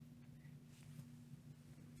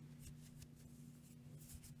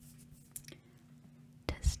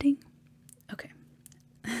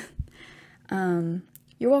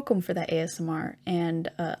You're welcome for that ASMR,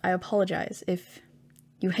 and I apologize if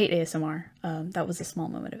you hate ASMR. That was a small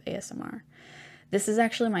moment of ASMR. This is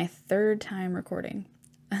actually my third time recording.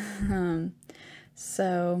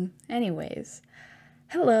 Anyways,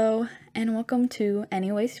 hello, and welcome to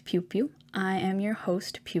Anyways Pew Pew. I am your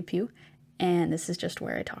host, Pew Pew, and this is just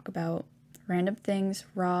where I talk about random things,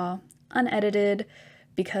 raw, unedited,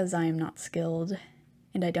 because I am not skilled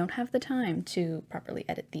and I don't have the time to properly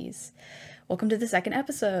edit these. Welcome to the second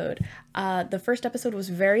episode. The first episode was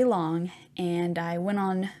very long and I went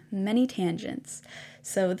on many tangents.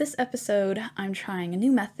 So this episode, I'm trying a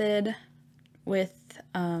new method with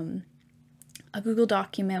a Google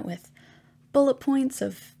document with bullet points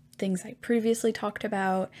of things I previously talked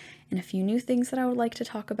about and a few new things that I would like to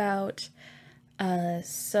talk about.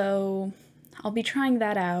 So I'll be trying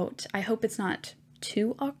that out. I hope it's not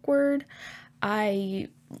too awkward.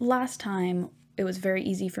 Last time it was very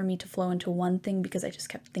easy for me to flow into one thing because I just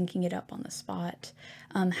kept thinking it up on the spot.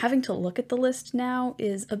 Having to look at the list now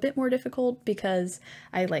is a bit more difficult because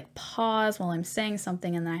I pause while I'm saying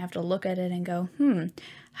something and then I have to look at it and go,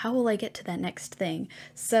 how will I get to that next thing?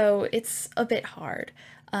 So it's a bit hard.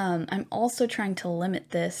 I'm also trying to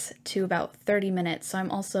limit this to about 30 minutes, so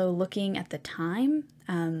I'm also looking at the time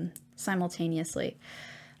simultaneously,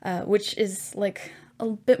 which is a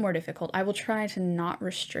bit more difficult. I will try to not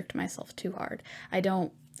restrict myself too hard. I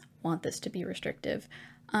don't want this to be restrictive.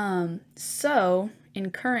 So, in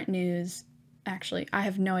current news, actually, I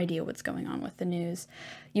have no idea what's going on with the news.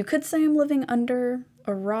 You could say I'm living under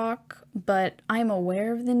a rock, but I'm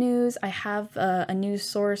aware of the news. I have a news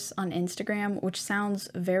source on Instagram, which sounds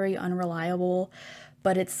very unreliable,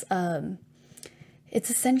 but it's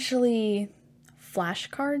essentially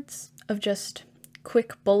flashcards of just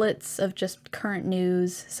quick bullets of just current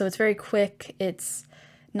news. So it's very quick. It's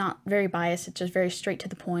not very biased. It's just very straight to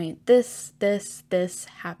the point. This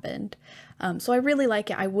happened. So I really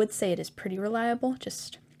like it. I would say it is pretty reliable.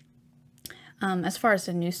 Just as far as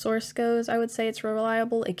the news source goes, I would say it's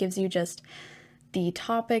reliable. It gives you just the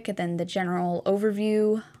topic and then the general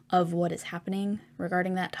overview of what is happening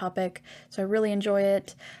regarding that topic. So I really enjoy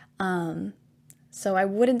it. So I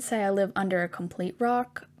wouldn't say I live under a complete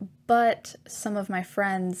rock, but some of my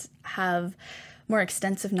friends have more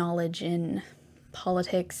extensive knowledge in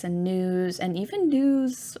politics and news, and even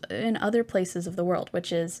news in other places of the world,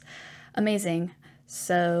 which is amazing.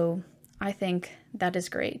 So I think that is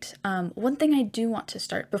great. One thing I do want to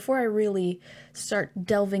start, before I really start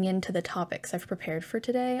delving into the topics I've prepared for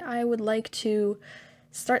today, I would like to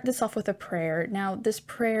start this off with a prayer. Now, this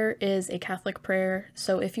prayer is a Catholic prayer,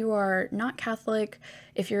 so if you are not Catholic,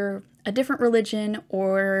 if you're a different religion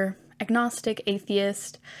or agnostic,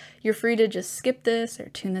 atheist, you're free to just skip this or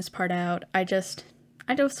tune this part out. I just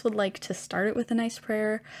would like to start it with a nice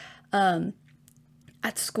prayer. At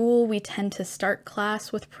school, we tend to start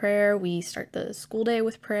class with prayer. We start the school day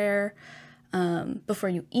with prayer. Before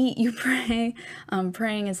you eat, you pray.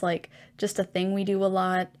 Praying is just a thing we do a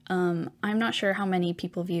lot. I'm not sure how many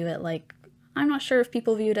people view it I'm not sure if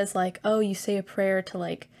people view it as oh, you say a prayer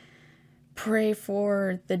to pray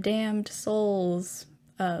for the damned souls.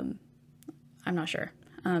 I'm not sure.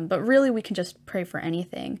 But really we can just pray for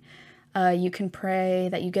anything. You can pray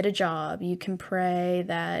that you get a job. You can pray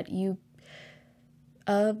that you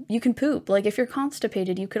can poop. If you're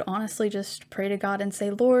constipated, you could honestly just pray to God and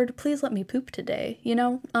say, Lord, please let me poop today.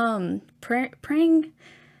 Praying,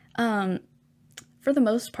 for the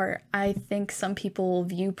most part, I think some people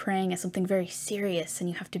view praying as something very serious and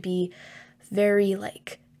you have to be very,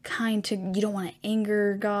 kind to, you don't want to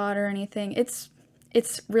anger God or anything. It's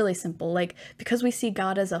really simple. Because we see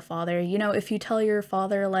God as a father, if you tell your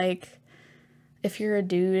father, if you're a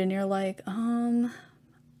dude and you're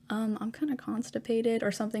I'm kind of constipated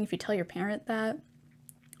or something, if you tell your parent that,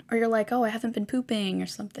 or you're oh, I haven't been pooping or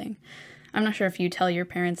something. I'm not sure if you tell your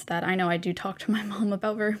parents that. I know I do talk to my mom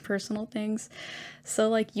about very personal things.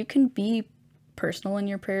 So you can be personal in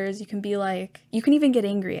your prayers. You can be you can even get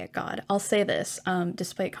angry at God. I'll say this,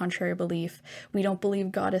 despite contrary belief, we don't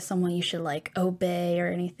believe God is someone you should obey or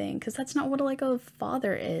anything, because that's not what a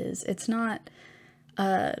father is. It's not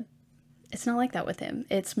like that with him.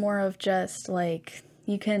 It's more of just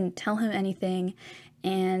you can tell him anything,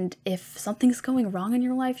 and if something's going wrong in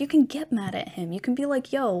your life, you can get mad at him. You can be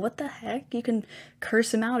yo, what the heck? You can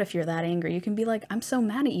curse him out if you're that angry. You can be I'm so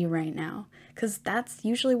mad at you right now, because that's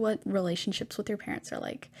usually what relationships with your parents are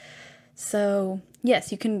like. So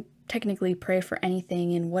yes, you can technically pray for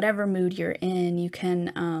anything in whatever mood you're in. You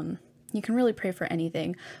can really pray for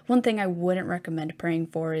anything. One thing I wouldn't recommend praying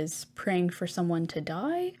for is praying for someone to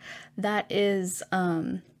die. That is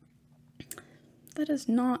that is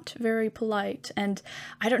not very polite. And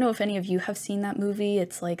I don't know if any of you have seen that movie.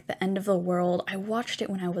 It's like The End of the World. I watched it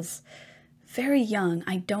when I was very young.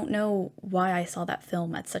 I don't know why I saw that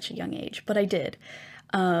film at such a young age, but I did.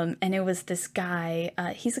 And it was this guy,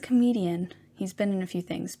 he's a comedian. He's been in a few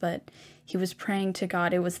things, but he was praying to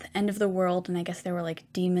God. It was the end of the world, and I guess there were like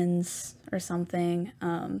demons or something.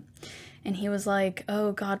 And he was like,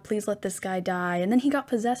 oh God, please let this guy die. And then he got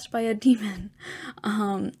possessed by a demon.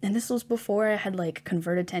 And this was before I had like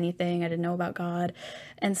converted to anything. I didn't know about God.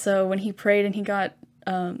 And so when he prayed and he got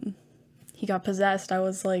possessed, I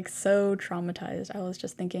was like so traumatized. I was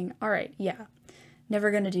just thinking, all right, yeah,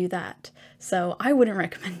 never gonna do that. So I wouldn't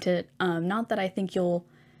recommend it. Not that I think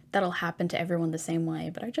that'll happen to everyone the same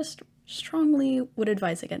way, but I just strongly would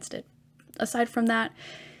advise against it. Aside from that,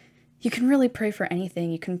 you can really pray for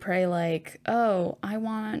anything. You can pray like, oh, I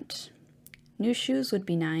want new shoes would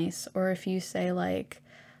be nice. Or if you say like,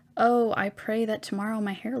 oh, I pray that tomorrow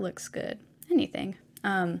my hair looks good. Anything.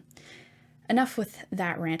 Enough with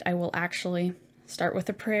that rant. I will actually start with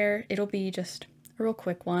a prayer. It'll be just a real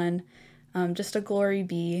quick one. Just a glory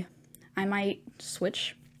be. I might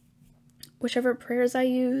switch whichever prayers I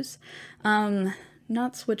use.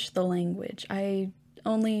 Not switch the language.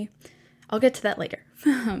 I'll get to that later.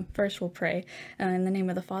 First we'll pray. In the name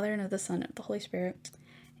of the Father, and of the Son, and of the Holy Spirit.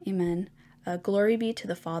 Amen. Glory be to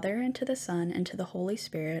the Father, and to the Son, and to the Holy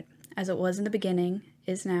Spirit, as it was in the beginning,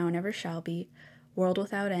 is now, and ever shall be, world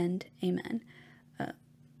without end. Amen.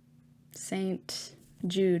 Saint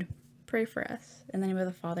Jude, pray for us. In the name of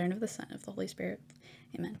the Father, and of the Son, and of the Holy Spirit.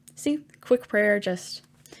 Amen. See, quick prayer, just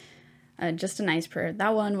a nice prayer.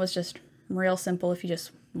 That one was just real simple if you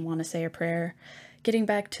just want to say a prayer. Getting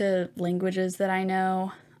back to languages that I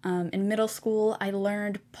know, in middle school, I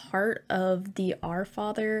learned part of the Our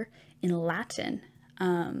Father in Latin,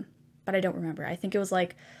 but I don't remember. I think it was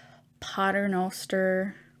like Pater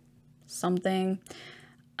Noster something,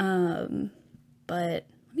 but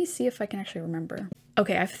let me see if I can actually remember.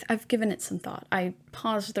 Okay, I've given it some thought. I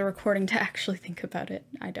paused the recording to actually think about it.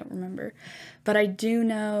 I don't remember. But I do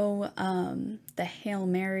know the Hail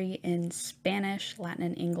Mary in Spanish, Latin,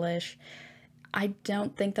 and English. I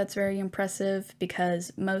don't think that's very impressive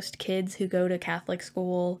because most kids who go to Catholic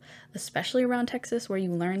school, especially around Texas where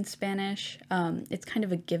you learn Spanish, it's kind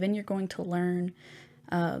of a given you're going to learn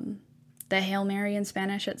the Hail Mary in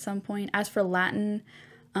Spanish at some point. As for Latin,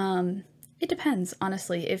 it depends,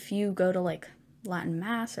 honestly. If you go to like Latin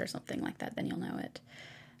Mass or something like that, then you'll know it.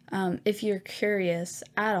 If you're curious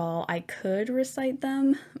at all, I could recite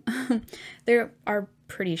them. They are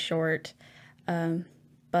pretty short.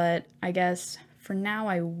 But I guess for now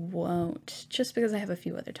I won't, just because I have a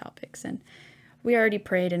few other topics, and we already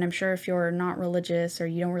prayed, and I'm sure if you're not religious or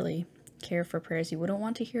you don't really care for prayers, you wouldn't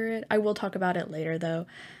want to hear it. I will talk about it later, though.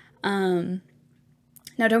 Now,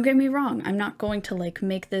 don't get me wrong, I'm not going to, like,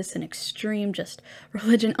 make this an extreme, just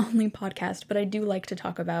religion-only podcast, but I do like to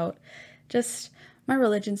talk about just my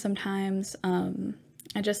religion sometimes.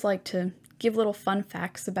 I just like to give little fun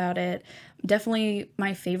facts about it. Definitely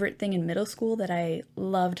my favorite thing in middle school that I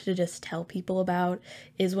loved to just tell people about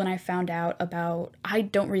is when I found out about, I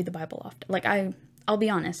don't read the Bible often. Like, I'll be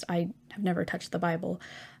honest, I have never touched the Bible.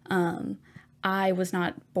 I was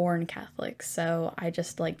not born Catholic, so I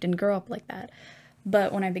just, like, didn't grow up like that.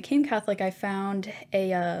 But when I became Catholic, I found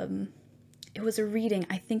it was a reading.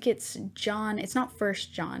 I think it's John. It's not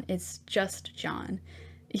First John. It's just John.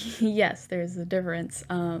 Yes, there's a difference.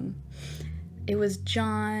 It was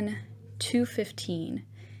John 2:15,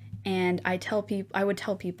 and I would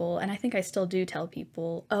tell people, and I think I still do tell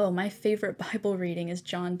people, oh, my favorite Bible reading is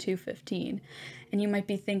John 2:15. And you might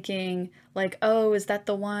be thinking, like, oh, is that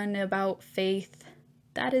the one about faith?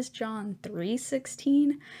 That is John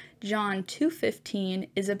 3:16. John 2:15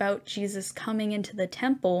 is about Jesus coming into the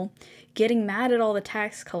temple, getting mad at all the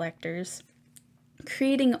tax collectors,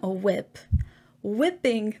 creating a whip,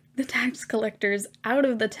 whipping the tax collectors out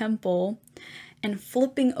of the temple, and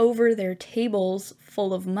flipping over their tables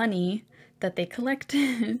full of money that they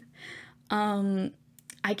collected.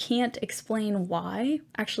 I can't explain why.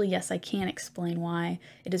 Actually, yes, I can explain why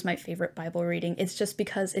it is my favorite Bible reading. It's just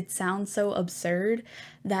because it sounds so absurd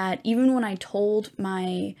that even when I told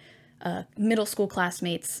my middle school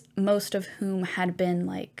classmates, most of whom had been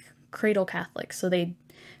like cradle Catholics, so they'd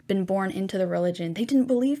been born into the religion, they didn't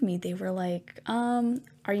believe me. They were like,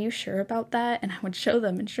 are you sure about that? And I would show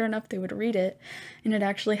them, and sure enough, they would read it, and it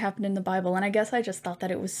actually happened in the Bible. And I guess I just thought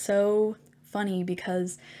that it was so funny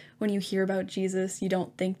because when you hear about Jesus, you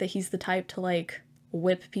don't think that he's the type to like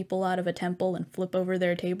whip people out of a temple and flip over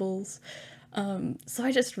their tables. So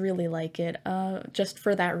I just really like it. Just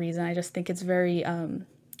for that reason, I just think it's very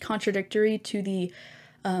contradictory to the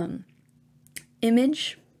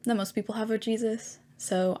image that most people have of Jesus.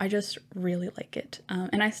 So I just really like it.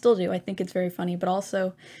 And I still do. I think it's very funny, but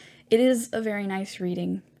also it is a very nice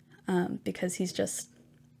reading because he's just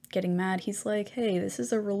getting mad. He's like, hey, this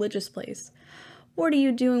is a religious place. What are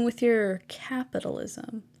you doing with your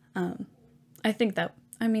capitalism? I think that,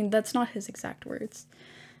 I mean, that's not his exact words.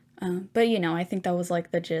 But, you know, I think that was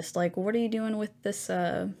like the gist. Like, what are you doing with this,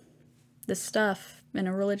 this stuff in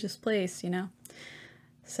a religious place, you know?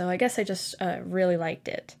 So I guess I just really liked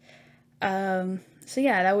it. So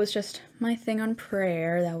yeah, that was just my thing on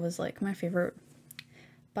prayer. That was like my favorite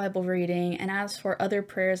Bible reading. And as for other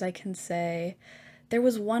prayers, I can say there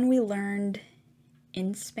was one we learned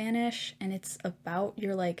in Spanish, and it's about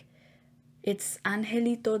your like, it's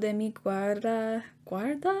Angelito de mi guarda.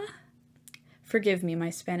 Guarda? Forgive me, my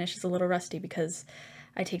Spanish is a little rusty because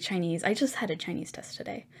I take Chinese. I just had a Chinese test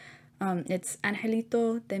today. It's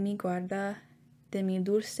Angelito de mi guarda, de mi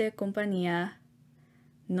dulce compañía,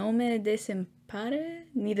 no me desempare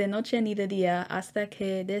ni de noche ni de día hasta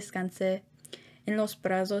que descanse en los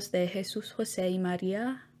brazos de Jesús, José y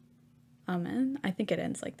María. Amen. I think it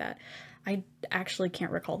ends like that. I actually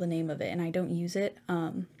can't recall the name of it, and I don't use it.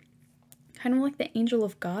 Kind of like the Angel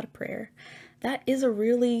of God prayer. That is a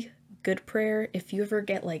really good prayer. If you ever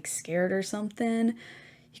get like scared or something,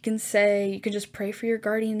 you can just pray for your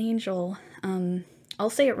guardian angel. I'll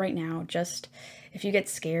say it right now. Just if you get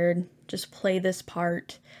scared, just play this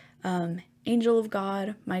part. Angel of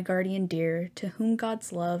God, my guardian dear, to whom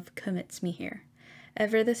God's love commits me here.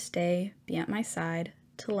 Ever this day be at my side,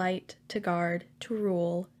 to light, to guard, to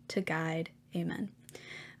rule, to guide. Amen.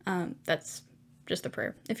 That's just a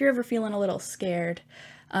prayer. If you're ever feeling a little scared,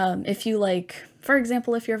 if you like, for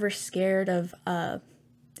example, if you're ever scared of,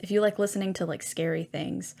 if you like listening to like scary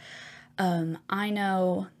things, I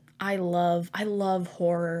know I love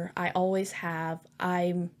horror. I always have.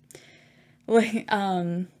 I'm like,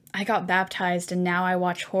 I got baptized and now I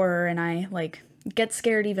watch horror and I like get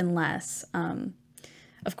scared even less.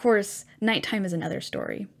 Of course, nighttime is another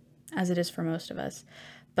story, as it is for most of us,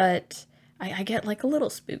 but I get like a little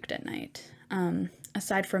spooked at night.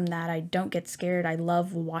 Aside from that, I don't get scared. I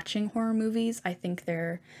love watching horror movies. I think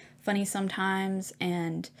they're funny sometimes,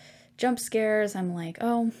 and jump scares, I'm like,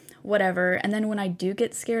 oh, whatever. And then when I do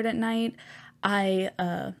get scared at night,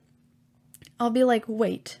 I'll be like,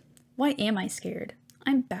 wait, why am I scared?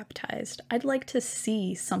 I'm baptized. I'd like to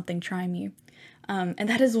see something try me. And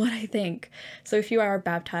that is what I think. So if you are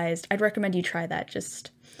baptized, I'd recommend you try that.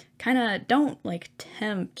 Just kind of don't like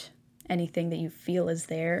tempt anything that you feel is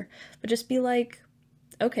there, but just be like,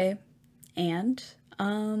 okay, and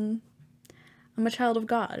I'm a child of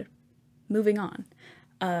God. Moving on.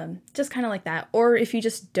 Just kind of like that. Or if you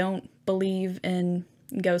just don't believe in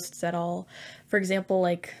ghosts at all, for example,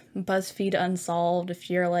 like BuzzFeed Unsolved, if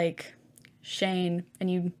you're like Shane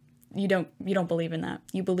and you don't believe in that.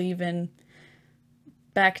 You believe in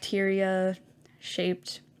bacteria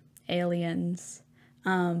shaped aliens,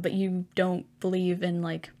 but you don't believe in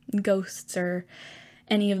like ghosts or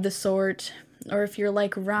any of the sort. Or if you're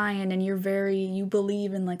like Ryan and you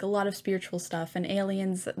believe in like a lot of spiritual stuff and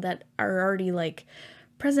aliens that are already like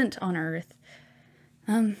present on Earth.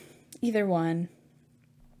 Either one.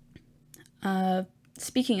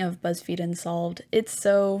 Speaking of BuzzFeed Unsolved, it's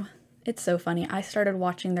so funny. I started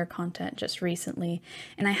watching their content just recently,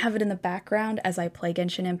 and I have it in the background as I play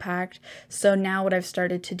Genshin Impact. So now what I've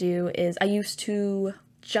started to do is I used to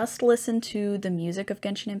just listen to the music of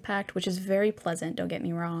Genshin Impact, which is very pleasant, don't get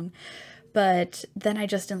me wrong. But then I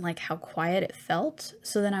just didn't like how quiet it felt.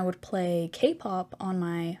 So then I would play K-pop on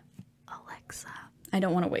my Alexa. I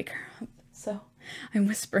don't want to wake her up, so I'm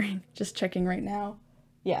whispering, just checking right now.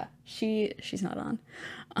 Yeah, she's not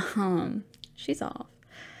on. She's off.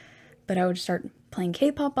 But I would start playing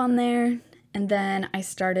K-pop on there, and then I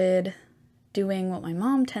started doing what my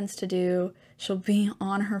mom tends to do. She'll be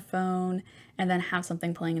on her phone and then have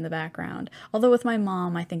something playing in the background. Although with my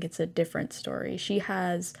mom, I think it's a different story. She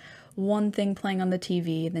has one thing playing on the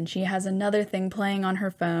TV, then she has another thing playing on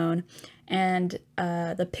her phone, and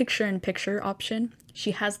the picture-in-picture option,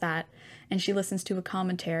 she has that, and she listens to a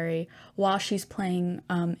commentary while she's playing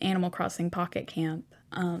Animal Crossing Pocket Camp,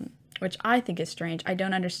 which I think is strange. I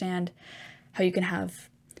don't understand how you can have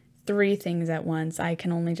 3 things at once. I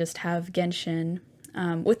can only just have Genshin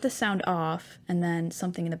with the sound off and then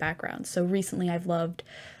something in the background. So recently I've loved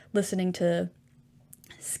listening to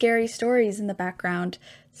scary stories in the background.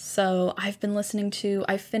 So I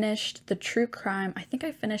finished the true crime. I think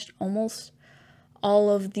I finished almost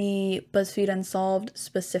all of the BuzzFeed Unsolved,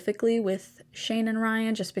 specifically with Shane and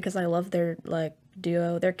Ryan, just because I love their like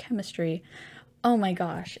duo, their chemistry. Oh my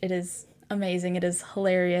gosh, it is amazing. It is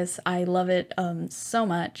hilarious. I love it so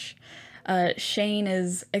much. Shane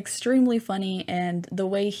is extremely funny, and the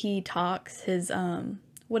way he talks, his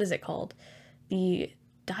what is it called? The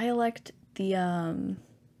dialect, the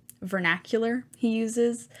vernacular he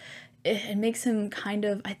uses, it makes him kind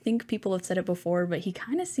of, I think people have said it before, but he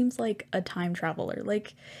kind of seems like a time traveler.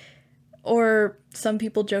 Like, or some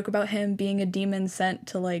people joke about him being a demon sent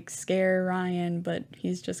to like scare Ryan, but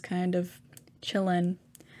he's just kind of chilling.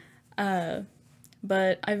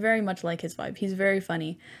 But I very much like his vibe. He's very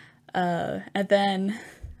funny. And then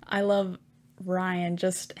I love Ryan,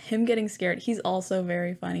 just him getting scared. He's also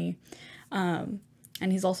very funny.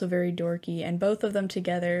 And he's also very dorky. And both of them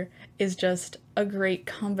together is just a great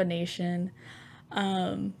combination.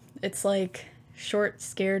 It's like short,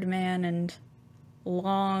 scared man and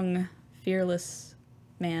long, fearless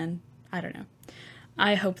man. I don't know.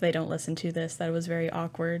 I hope they don't listen to this. That was very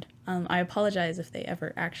awkward. I apologize if they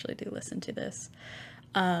ever actually do listen to this.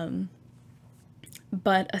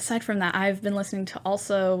 But aside from that, I've been listening to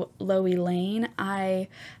also Loey Lane. I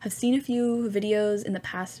have seen a few videos in the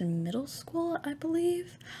past in middle school, I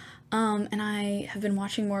believe. And I have been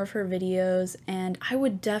watching more of her videos, and I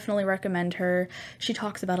would definitely recommend her. She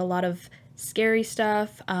talks about a lot of scary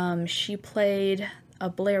stuff. She played a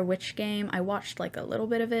Blair Witch game. I watched like a little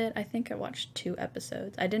bit of it. I think I watched 2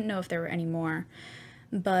 episodes. I didn't know if there were any more,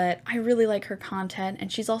 but I really like her content,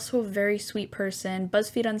 and she's also a very sweet person.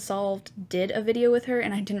 BuzzFeed Unsolved did a video with her,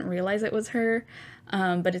 and I didn't realize it was her,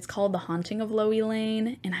 but it's called The Haunting of Loey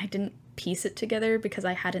Lane, and I didn't piece it together because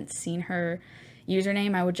I hadn't seen her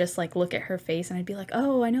username. I would just like look at her face and I'd be like,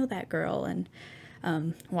 oh, I know that girl, and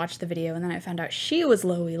watch the video, and then I found out she was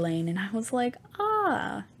Loey Lane, and I was like,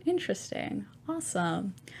 ah, interesting,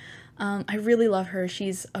 awesome. I really love her.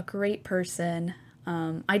 She's a great person.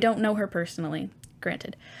 I don't know her personally,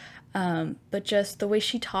 granted, but just the way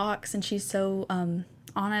she talks, and she's so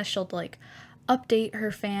honest. She'll like update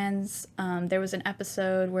her fans. There was an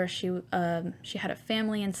episode where she had a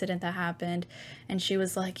family incident that happened, and she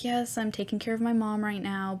was like, "Yes, I'm taking care of my mom right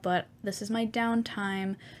now, but this is my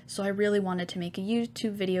downtime, so I really wanted to make a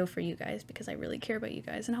YouTube video for you guys because I really care about you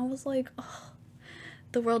guys." And I was like, "Oh,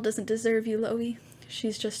 the world doesn't deserve you, Loey."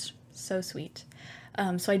 She's just so sweet.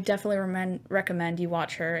 So I definitely recommend you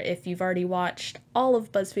watch her. If you've already watched all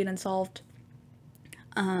of BuzzFeed Unsolved,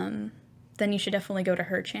 then you should definitely go to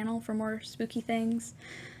her channel for more spooky things.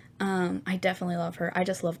 I definitely love her. I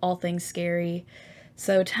just love all things scary.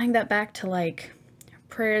 So tying that back to like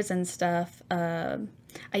prayers and stuff, I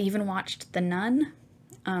even watched The Nun,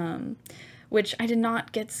 which I did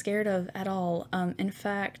not get scared of at all. In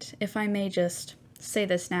fact, if I may just say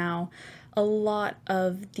this now, a lot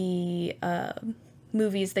of the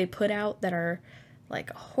movies they put out that are like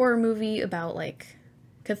a horror movie about like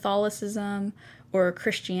Catholicism or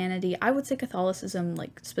Christianity, I would say Catholicism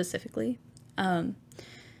like specifically,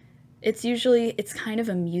 it's kind of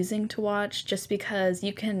amusing to watch just because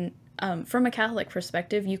you can, from a Catholic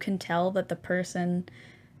perspective, you can tell that the person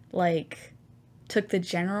like took the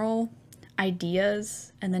general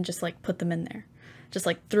ideas and then just like put them in there, just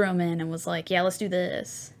like threw them in and was like, yeah, let's do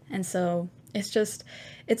this. And so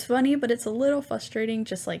it's funny, but it's a little frustrating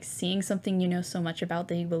just like seeing something you know so much about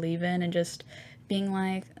that you believe in and just being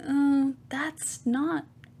like, oh, that's not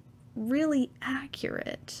really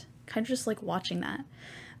accurate. Kind of just like watching that.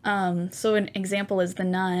 So an example is The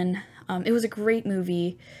Nun. It was a great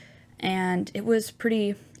movie, and it was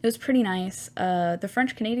pretty nice. The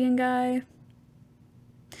French Canadian guy.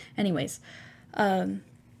 Anyways,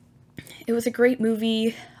 it was a great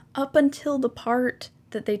movie up until the part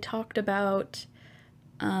that they talked about.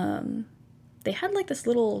 They had like this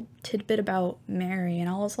little tidbit about Mary, and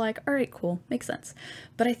I was like, all right, cool, makes sense.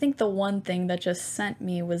 But I think the one thing that just sent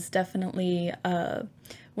me was definitely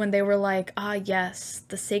when they were like, ah, yes,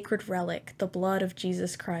 the sacred relic, the blood of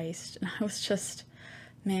Jesus Christ. And I was just,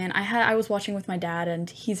 man, I was watching with my dad, and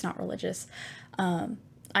he's not religious.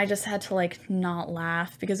 I just had to like not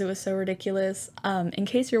laugh because it was so ridiculous. In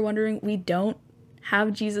case you're wondering, we don't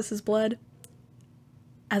have Jesus's blood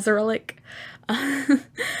as a relic.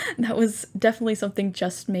 That was definitely something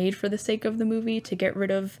just made for the sake of the movie to get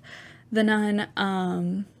rid of the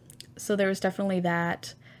nun. So there was definitely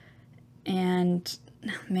that. And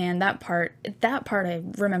man, that part I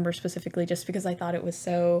remember specifically just because I thought it was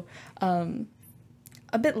so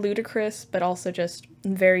a bit ludicrous, but also just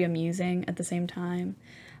very amusing at the same time.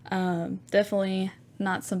 Definitely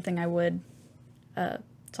not something I would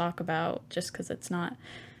talk about just because it's not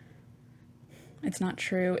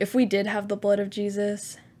true. If we did have the blood of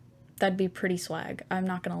Jesus, that'd be pretty swag. I'm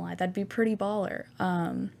not gonna lie, that'd be pretty baller.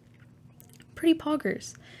 Pretty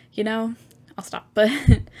poggers, you know? I'll stop. But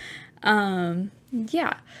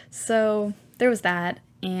yeah, so there was that.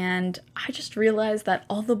 And I just realized that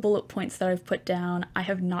all the bullet points that I've put down, I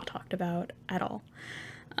have not talked about at all.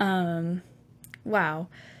 Wow.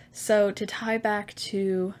 So to tie back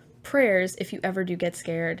to prayers, if you ever do get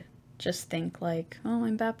scared, just think like, oh,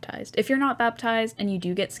 I'm baptized. If you're not baptized and you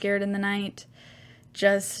do get scared in the night,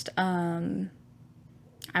 just, I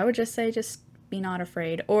would just say, just be not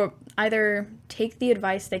afraid. Or either take the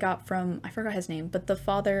advice they got from, I forgot his name, but the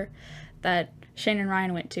father that Shane and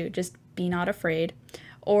Ryan went to, just be not afraid.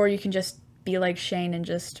 Or you can just be like Shane and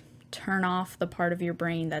just turn off the part of your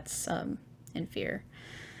brain that's in fear.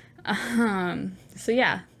 So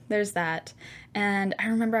yeah, there's that. And I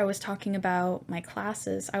remember I was talking about my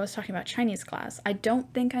classes. I was talking about Chinese class. I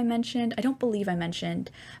don't believe I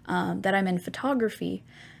mentioned that I'm in photography.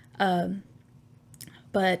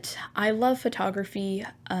 But I love photography.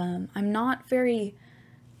 I'm not very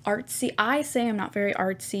artsy. I say I'm not very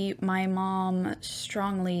artsy. My mom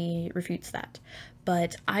strongly refutes that.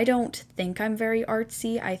 But I don't think I'm very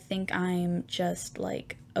artsy. I think I'm just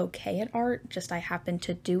like okay at art. Just I happen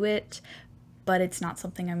to do it, but it's not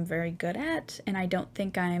something I'm very good at. And I don't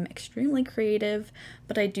think I'm extremely creative,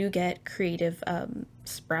 but I do get creative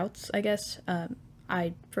sprouts, I guess.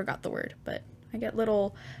 I forgot the word, but I get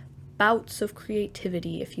little bouts of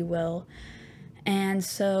creativity, if you will. And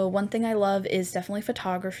so one thing I love is definitely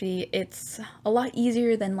photography. It's a lot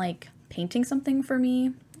easier than like painting something for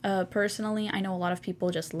me. Personally, I know a lot of people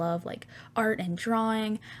just love like art and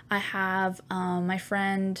drawing. I have my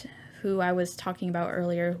friend who I was talking about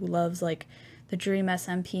earlier who loves like the Dream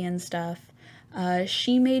SMP and stuff.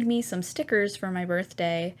 She made me some stickers for my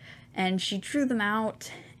birthday and she drew them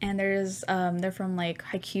out, and they're from like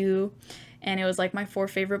Haikyuu, and it was like my 4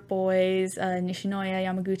 favorite boys, Nishinoya,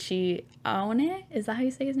 Yamaguchi, Aone, is that how you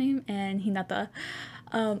say his name? And Hinata.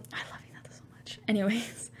 I love Hinata so much.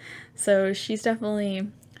 Anyways, so she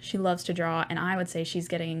loves to draw, and I would say she's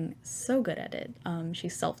getting so good at it.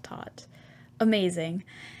 She's self-taught. Amazing.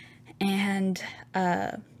 And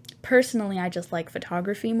personally, I just like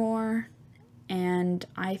photography more, and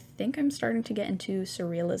I think I'm starting to get into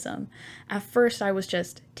surrealism. At first, I was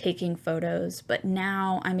just taking photos, but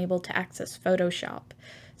now I'm able to access Photoshop.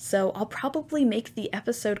 So I'll probably make the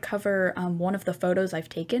episode cover one of the photos I've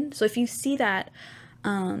taken. So if you see that,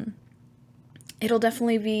 it'll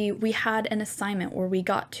definitely be, we had an assignment where we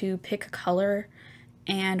got to pick a color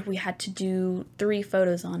and we had to do 3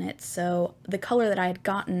 photos on it. So the color that I had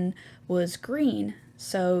gotten was green.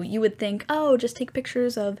 So you would think, oh, just take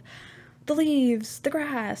pictures of the leaves, the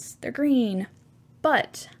grass, they're green.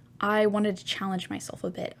 But I wanted to challenge myself a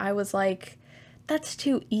bit. I was like, that's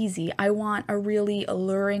too easy. I want a really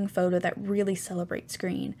alluring photo that really celebrates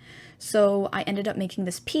green. So I ended up making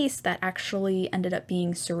this piece that actually ended up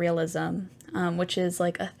being surrealism, which is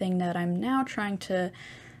like a thing that I'm now trying to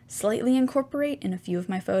slightly incorporate in a few of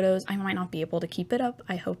my photos. I might not be able to keep it up.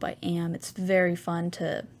 I hope I am. It's very fun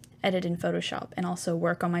to edit in Photoshop and also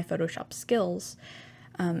work on my Photoshop skills.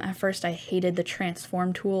 At first I hated the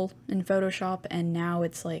transform tool in Photoshop, and now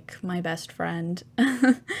it's like my best friend.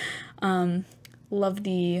 Love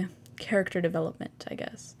the character development, I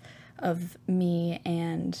guess, of me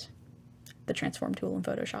and the transform tool in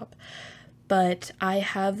Photoshop. But I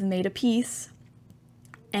have made a piece,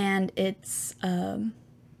 and it's,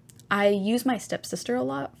 I use my stepsister a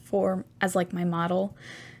lot as like my model.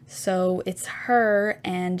 So it's her,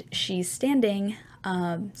 and she's standing,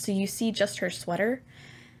 so you see just her sweater,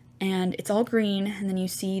 and it's all green, and then you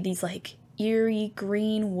see these like eerie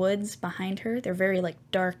green woods behind her. They're very like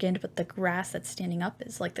darkened, but the grass that's standing up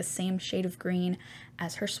is like the same shade of green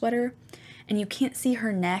as her sweater, and you can't see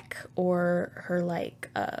her neck or her like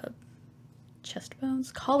chest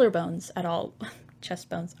bones, collarbones at all. Chest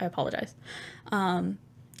bones, I apologize.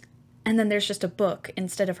 And then there's just a book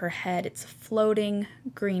instead of her head. It's a floating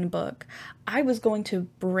green book. I was going to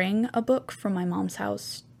bring a book from my mom's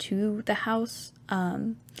house to the house,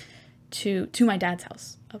 to my dad's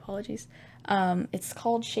house. Apologies. It's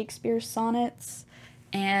called Shakespeare's Sonnets,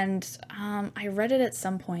 and I read it at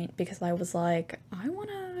some point because I was like, I want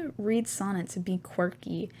to read sonnets and be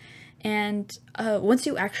quirky. And once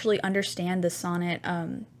you actually understand the sonnet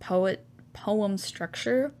poem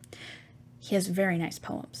structure, he has very nice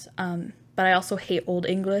poems, but I also hate Old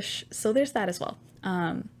English, so there's that as well.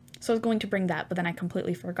 So I was going to bring that, but then I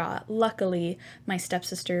completely forgot. Luckily, my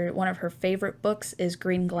stepsister, one of her favorite books is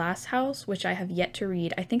Green Glass House, which I have yet to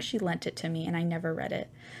read. I think she lent it to me, and I never read it,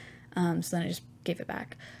 so then I just gave it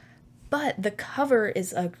back. But the cover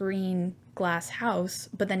is a green glass house,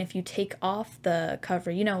 but then if you take off the cover,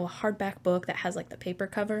 you know, a hardback book that has like the paper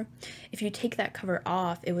cover, if you take that cover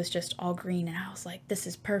off, it was just all green, and I was like, this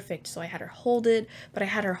is perfect. So I had her hold it, but I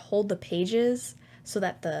had her hold the pages so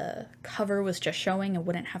that the cover was just showing and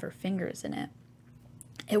wouldn't have her fingers in it.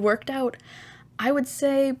 It worked out, I would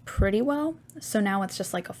say, pretty well. So now it's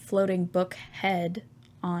just like a floating book head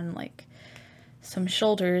on like some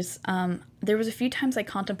shoulders. There was a few times I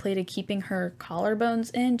contemplated keeping her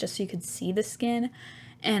collarbones in just so you could see the skin,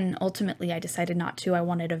 and ultimately I decided not to. I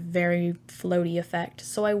wanted a very floaty effect,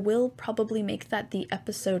 so I will probably make that the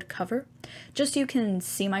episode cover, just so you can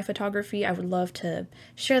see my photography. I would love to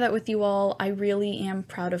share that with you all. I really am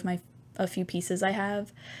proud of a few pieces I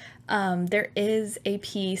have. There is a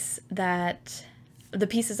piece that, the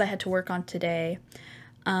pieces I had to work on today,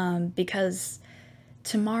 because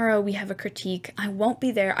tomorrow we have a critique. I won't be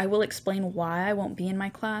there. I will explain why I won't be in my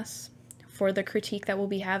class for the critique that we'll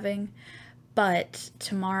be having. But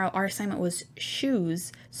tomorrow our assignment was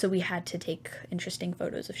shoes, so we had to take interesting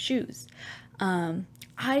photos of shoes.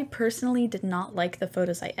 I personally did not like the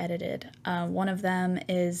photos I edited. One of them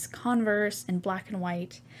is Converse in black and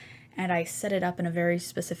white, and I set it up in a very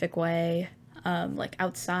specific way, like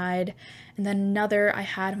outside. And then another, I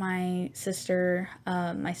had my sister,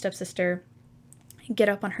 my stepsister, get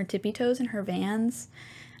up on her tippy toes in her Vans,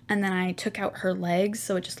 and then I took out her legs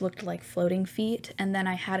so it just looked like floating feet, and then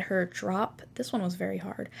I had her drop, this one was very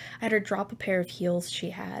hard, I had her drop a pair of heels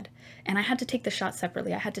she had, and I had to take the shot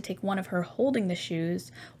separately. I had to take one of her holding the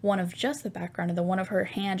shoes, one of just the background, and then one of her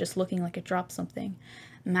hand just looking like it dropped something,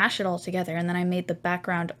 mash it all together, and then I made the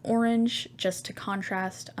background orange just to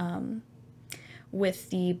contrast with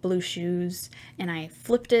the blue shoes, and I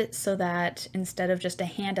flipped it so that instead of just a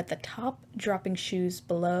hand at the top dropping shoes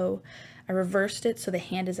below, I reversed it so the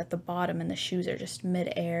hand is at the bottom and the shoes are just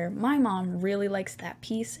mid-air. My mom really likes that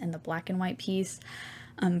piece and the black and white piece.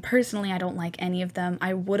 Personally, I don't like any of them.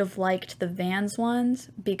 I would have liked the Vans ones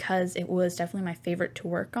because it was definitely my favorite to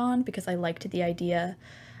work on, because I liked the idea.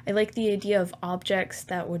 I like the idea of objects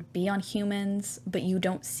that would be on humans, but you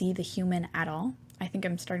don't see the human at all. I think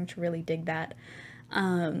I'm starting to really dig that.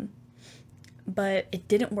 But it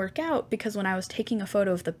didn't work out because when I was taking a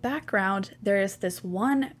photo of the background, there is this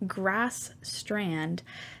one grass strand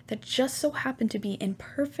that just so happened to be in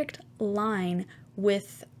perfect line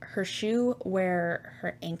with her shoe where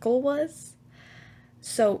her ankle was.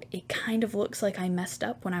 So it kind of looks like I messed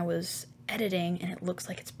up when I was editing, and it looks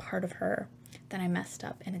like it's part of her that I messed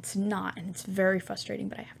up, and it's not, and it's very frustrating,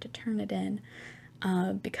 but I have to turn it in.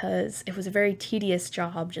 Because it was a very tedious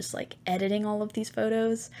job just like editing all of these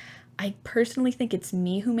photos. I personally think it's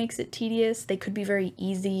me who makes it tedious. They could be very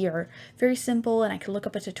easy or very simple, and I could look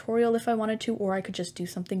up a tutorial if I wanted to, or I could just do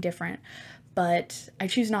something different. But I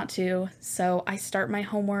choose not to, so I start my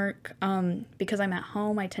homework. Because I'm at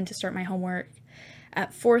home, I tend to start my homework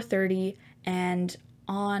at 4:30, and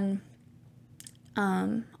on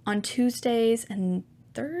Tuesdays and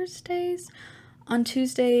Thursdays, on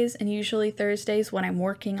Tuesdays and usually Thursdays when I'm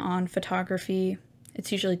working on photography,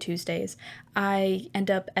 it's usually Tuesdays, I end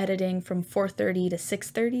up editing from 4:30 to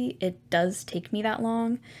 6:30. It does take me that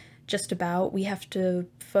long, just about. We have to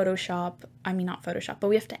not Photoshop, but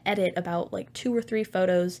we have to edit about like 2 or 3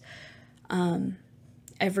 photos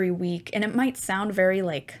every week. And it might sound very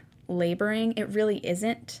like laboring. It really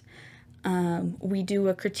isn't. We do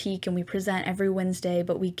a critique and we present every Wednesday,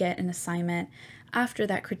 but we get an assignment after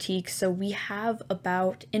that critique. So we have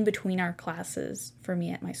about, in between our classes, for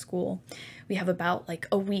me at my school, we have about like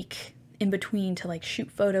a week in between to like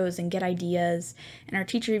shoot photos and get ideas. And our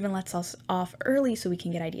teacher even lets us off early so we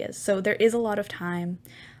can get ideas. So there is a lot of time.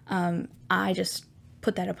 I just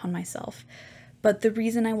put that upon myself. But the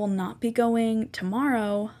reason I will not be going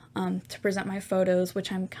tomorrow to present my photos,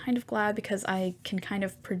 which I'm kind of glad because I can kind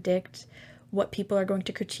of predict what people are going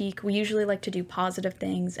to critique. We usually like to do positive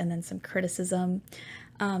things and then some criticism.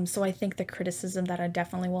 So I think the criticism that I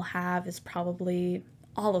definitely will have is probably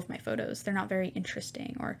all of my photos. They're not very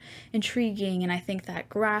interesting or intriguing, and I think that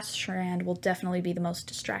grass strand will definitely be the most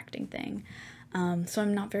distracting thing. So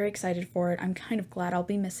I'm not very excited for it. I'm kind of glad I'll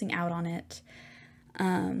be missing out on it.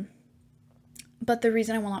 But the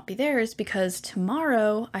reason I will not be there is because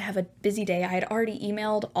tomorrow I have a busy day. I had already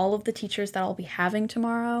emailed all of the teachers that I'll be having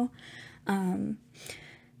tomorrow,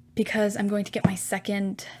 because I'm going to get my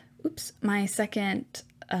second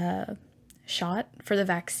shot for the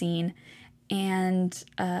vaccine. And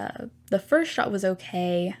the first shot was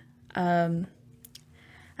okay. I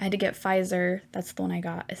had to get Pfizer. That's the one I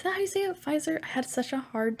got. Is that how you say it? Pfizer? I had such a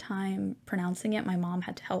hard time pronouncing it. My mom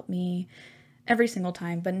had to help me every single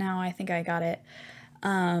time, but now I think I got it.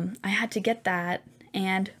 I had to get that,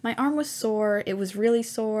 and my arm was sore. It was really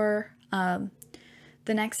sore.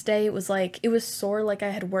 The next day it was sore like I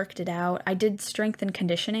had worked it out. I did strength and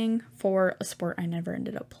conditioning for a sport I never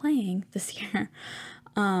ended up playing this year.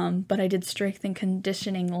 But I did strength and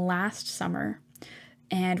conditioning last summer,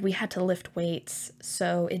 and we had to lift weights.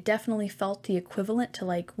 So it definitely felt the equivalent to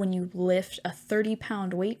like when you lift a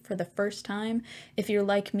 30-pound weight for the first time. If you're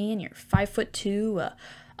like me and you're 5'2",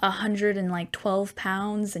 112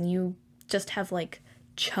 pounds, and you just have like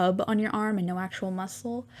chub on your arm and no actual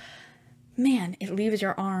muscle, man, it leaves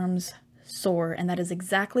your arms sore, and that is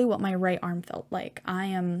exactly what my right arm felt like. I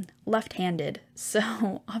am left-handed,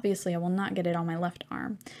 so obviously I will not get it on my left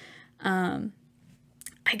arm.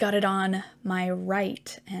 I got it on my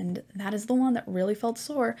right, and that is the one that really felt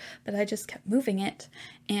sore, but I just kept moving it.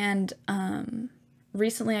 And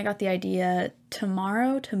recently I got the idea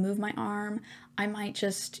tomorrow to move my arm. I might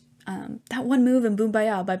just, that one move in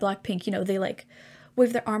Boombayah by Blackpink, you know, they like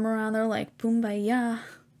wave their arm around, they're like, Boombayah.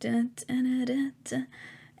 Dun, dun, dun, dun.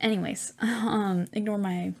 Anyways, ignore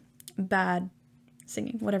my bad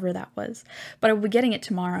singing, whatever that was. But I will be getting it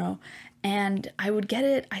tomorrow, and I would get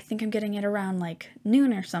it, I think I'm getting it around like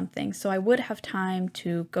noon or something, so I would have time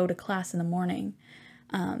to go to class in the morning,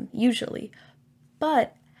 usually.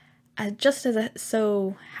 But just as it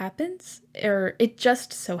so happens, or it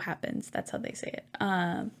just so happens, that's how they say it.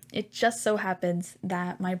 It just so happens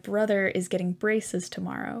that my brother is getting braces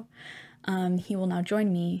tomorrow. He will now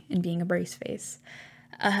join me in being a brace face.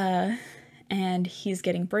 And he's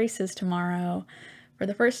getting braces tomorrow for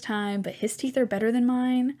the first time, but his teeth are better than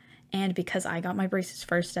mine. And because I got my braces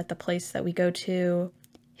first at the place that we go to,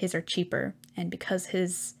 his are cheaper. And because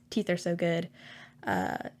his teeth are so good,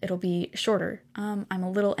 it'll be shorter. I'm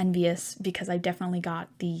a little envious because I definitely got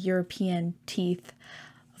the European teeth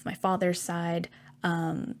of my father's side.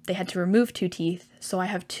 They had to remove 2 teeth, so I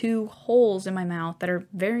have 2 holes in my mouth that are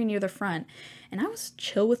very near the front, and I was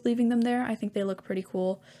chill with leaving them there. I think they look pretty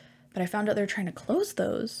cool, but I found out they're trying to close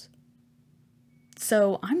those,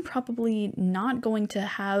 so I'm probably not going to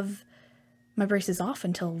have my braces off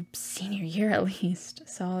until senior year at least.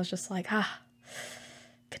 So I was just like,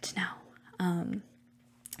 good to know.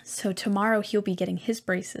 So tomorrow he'll be getting his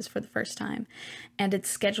braces for the first time, and it's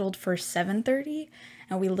scheduled for 7:30,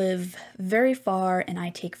 and we live very far, and I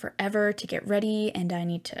take forever to get ready, and I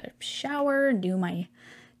need to shower and do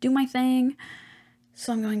my thing.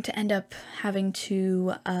 So I'm going to end up having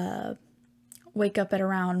to wake up at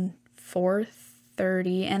around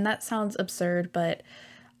 4:30, and that sounds absurd, but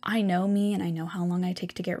I know me and I know how long I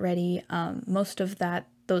take to get ready. Most of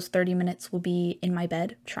those 30 minutes will be in my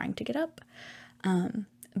bed trying to get up.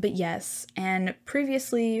 But yes, and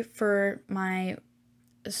previously for my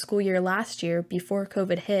school year last year, before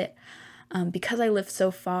COVID hit, because I lived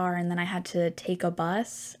so far and then I had to take a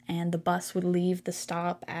bus, and the bus would leave the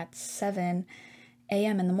stop at 7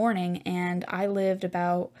 a.m. in the morning, and I lived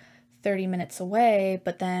about 30 minutes away,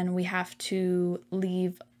 but then we have to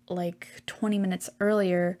leave like 20 minutes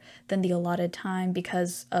earlier than the allotted time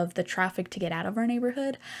because of the traffic to get out of our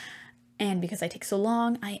neighborhood. And because I take so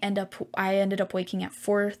long, I ended up waking at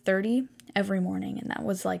 4:30 every morning, and that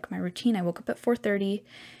was like my routine. I woke up at 4:30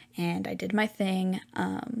 and I did my thing.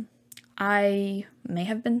 I may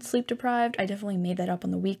have been sleep deprived. I definitely made that up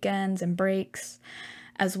on the weekends and breaks,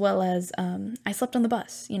 as well as I slept on the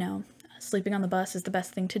bus. You know, sleeping on the bus is the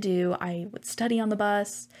best thing to do. I would study on the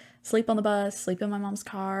bus, sleep on the bus, sleep in my mom's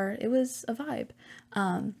car. It was a vibe.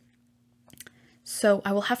 So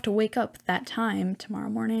I will have to wake up that time tomorrow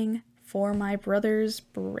morning for my brother's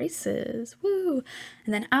braces. Woo!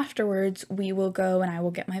 And then afterwards, we will go and I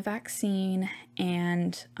will get my vaccine,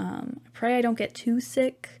 and I pray I don't get too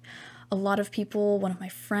sick. A lot of people, one of my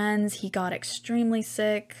friends, he got extremely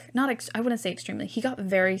sick. I wouldn't say extremely, he got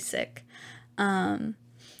very sick. And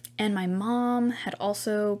my mom had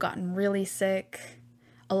also gotten really sick.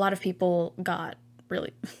 A lot of people got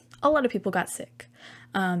sick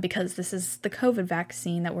because this is the COVID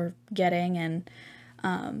vaccine that we're getting, and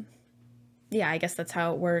yeah, I guess that's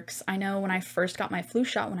how it works. I know when I first got my flu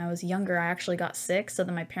shot when I was younger, I actually got sick, so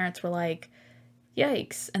then my parents were like,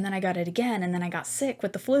 yikes, and then I got it again, and then I got sick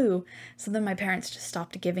with the flu, so then my parents just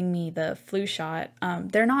stopped giving me the flu shot.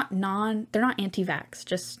 They're not anti-vax,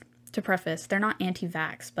 just to preface, they're not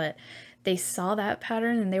anti-vax, but they saw that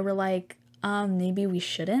pattern and they were like, maybe we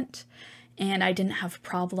shouldn't, and I didn't have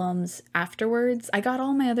problems afterwards. I got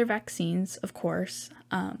all my other vaccines, of course,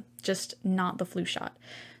 just not the flu shot.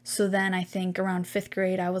 So then I think around 5th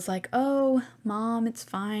grade, I was like, oh, Mom, it's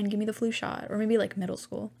fine, give me the flu shot, or maybe like middle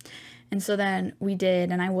school. And so then we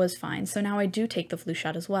did, and I was fine. So now I do take the flu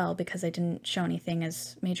shot as well because I didn't show anything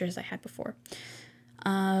as major as I had before.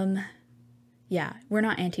 Yeah, we're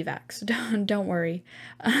not anti-vax. Don't worry.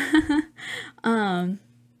 And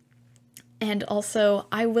also,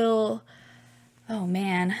 I will. Oh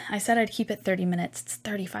man, I said I'd keep it 30 minutes. It's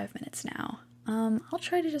 35 minutes now. I'll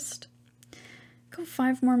try to just go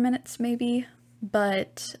 5 more minutes maybe.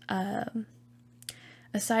 But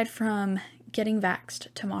aside from getting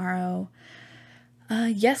vaxxed tomorrow,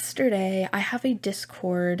 yesterday I have a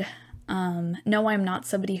Discord. No, I'm not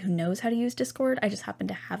somebody who knows how to use Discord. I just happen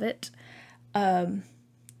to have it.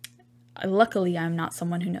 Luckily, I'm not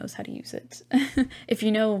someone who knows how to use it. If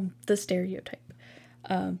you know the stereotype.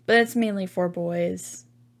 But it's mainly for boys.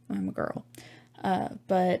 I'm a girl.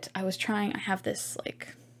 But I have this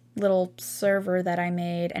like little server that I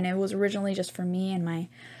made, and it was originally just for me and my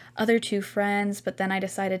other two friends, but then I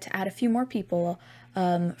decided to add a few more people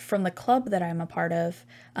from the club that I'm a part of.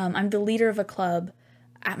 I'm the leader of a club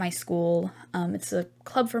at my school. It's a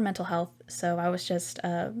club for mental health, so I was just,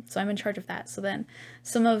 so I'm in charge of that. So then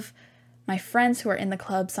some of my friends who are in the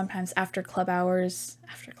club, sometimes after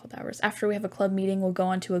we have a club meeting, we'll go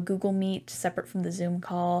onto a Google Meet separate from the Zoom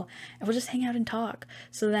call, and we'll just hang out and talk.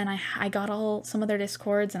 So then I got some of their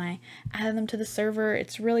Discords and I added them to the server.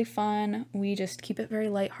 It's really fun. We just keep it very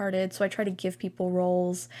lighthearted. So I try to give people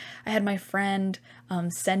roles. I had my friend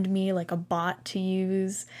send me like a bot to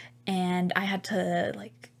use, and I had to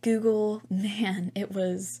like Google. Man, it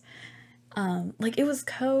was it was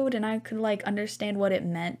code and I could like understand what it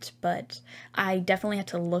meant, but I definitely had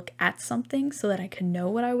to look at something so that I could know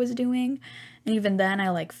what I was doing. And even then I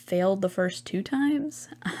like failed the first 2 times.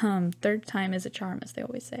 Third time is a charm, as they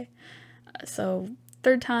always say. So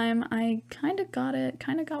third time I kind of got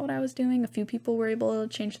what I was doing. A few people were able to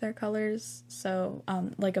change their colors, so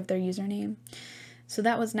like of their username. So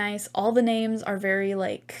that was nice. All the names are very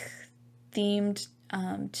like themed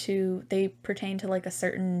they pertain to like a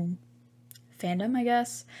certain fandom, I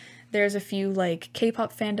guess. There's a few like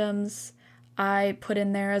K-pop fandoms I put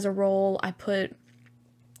in there as a role. I put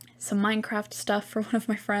some Minecraft stuff for one of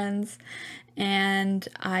my friends, and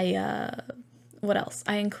what else?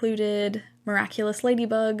 I included Miraculous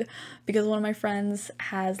Ladybug because one of my friends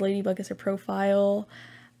has Ladybug as her profile,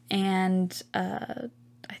 and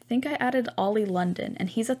I think I added Ollie London, and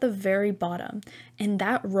he's at the very bottom, and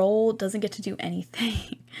that role doesn't get to do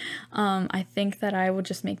anything. I think that I would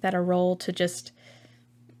just make that a role to just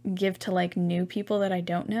give to like new people that I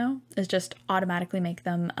don't know, is just automatically make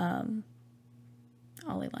them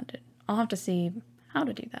Ollie London. I'll have to see how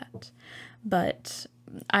to do that, but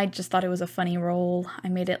I just thought it was a funny role. I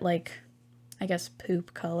made it like, I guess,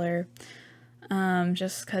 poop color,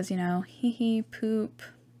 just because, hee hee, poop,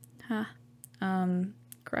 ha,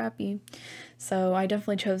 crappy. So I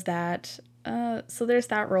definitely chose that. So there's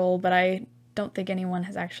that role, but I don't think anyone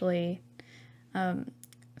has actually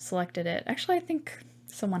selected it. Actually, I think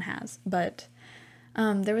someone has, but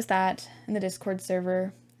there was that in the Discord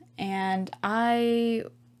server, and I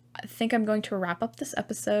think I'm going to wrap up this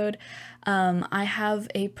episode. I have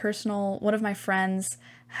one of my friends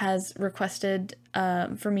has requested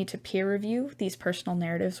for me to peer review these personal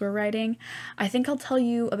narratives we're writing. I think I'll tell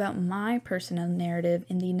you about my personal narrative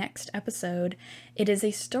in the next episode. It is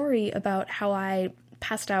a story about how I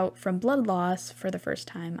passed out from blood loss for the first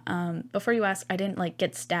time. Before you ask, I didn't like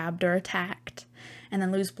get stabbed or attacked and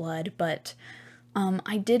then lose blood, but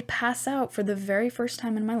I did pass out for the very first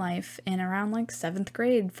time in my life in around like 7th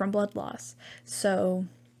grade from blood loss. So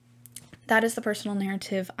that is the personal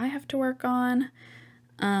narrative I have to work on.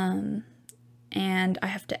 And I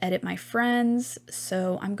have to edit my friends,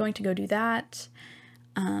 so I'm going to go do that.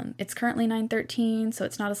 It's currently 9:13, so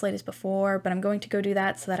it's not as late as before, but I'm going to go do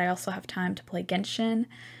that so that I also have time to play Genshin.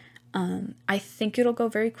 I think it'll go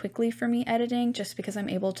very quickly for me editing, just because I'm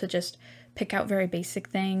able to just pick out very basic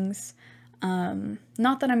things.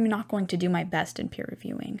 Not that I'm not going to do my best in peer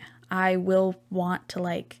reviewing. I will want to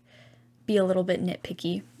like be a little bit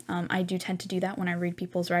nitpicky. I do tend to do that when I read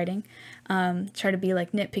people's writing. Try to be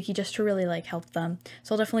like nitpicky just to really like help them.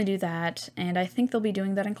 So I'll definitely do that. And I think they'll be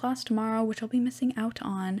doing that in class tomorrow, which I'll be missing out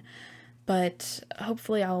on. But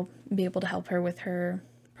hopefully I'll be able to help her with her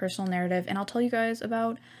personal narrative. And I'll tell you guys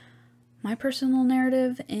about my personal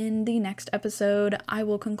narrative in the next episode. I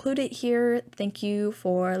will conclude it here. Thank you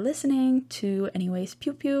for listening to Anyways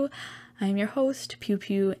Pew Pew. I'm your host, Pew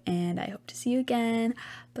Pew, and I hope to see you again.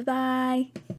 Bye-bye.